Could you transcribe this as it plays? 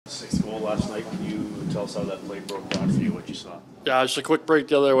goal last night. Can you tell us how that play broke down for you, what you saw? Yeah, just a quick break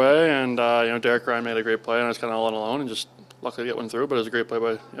the other way, and Derek Ryan made a great play, and I was kind of all alone, and just luckily get one through. But it was a great play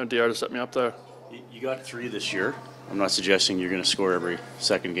by DR to set me up there. You got 3 this year. I'm not suggesting you're going to score every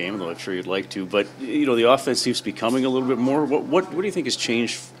second game, though I'm sure you'd like to. But the offense seems to be coming a little bit more. What do you think has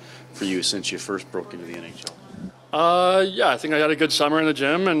changed for you since you first broke into the NHL? Yeah, I think I had a good summer in the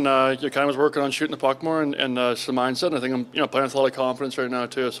gym, and you kind of was working on shooting the puck more, and it's the mindset. And I think I'm playing with a lot of confidence right now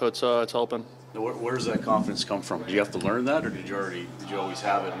too, so it's helping. Now, where does that confidence come from? Did you have to learn that, or did you always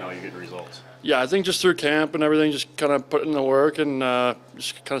have it and now you're getting results? Yeah, I think just through camp and everything, just kind of putting in the work and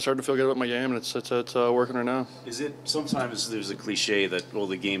just kind of starting to feel good about my game, and it's working right now. Is it sometimes there's a cliche that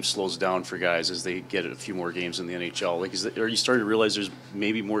the game slows down for guys as they get a few more games in the NHL? Like, are you starting to realize there's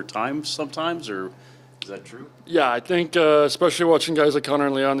maybe more time sometimes, or is that true? Yeah, I think especially watching guys like Connor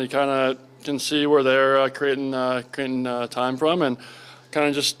and Leon, you kind of can see where they're creating time from, and kind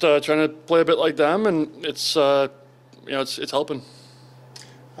of just trying to play a bit like them, and it's helping.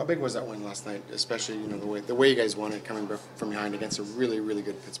 How big was that win last night, especially the way you guys won it, coming from behind against a really, really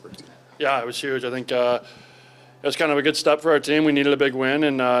good Pittsburgh team? Yeah, it was huge. I think it was kind of a good step for our team. We needed a big win,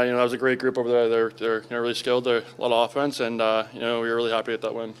 and that was a great group over there. They're really skilled. They're a lot of offense, and we were really happy with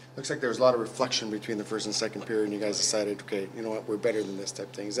that win. Looks like there was a lot of reflection between the first and second period, and you guys decided, okay, you know what, we're better than this type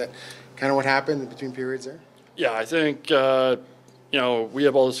of thing. Is that kind of what happened between periods there? Yeah, I think we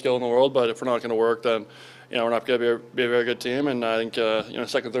have all the skill in the world, but if we're not going to work, then we're not going to be a very good team. And I think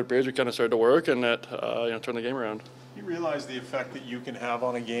second, third periods we kind of started to work, and that turned the game around. You realize the effect that you can have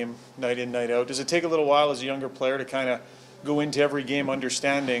on a game night in, night out. Does it take a little while as a younger player to kind of go into every game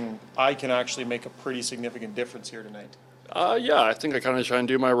understanding I can actually make a pretty significant difference here tonight? Yeah, I think I kind of try and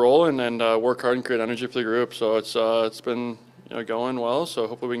do my role and work hard and create energy for the group. So it's been going well. So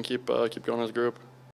hopefully we can keep going as a group.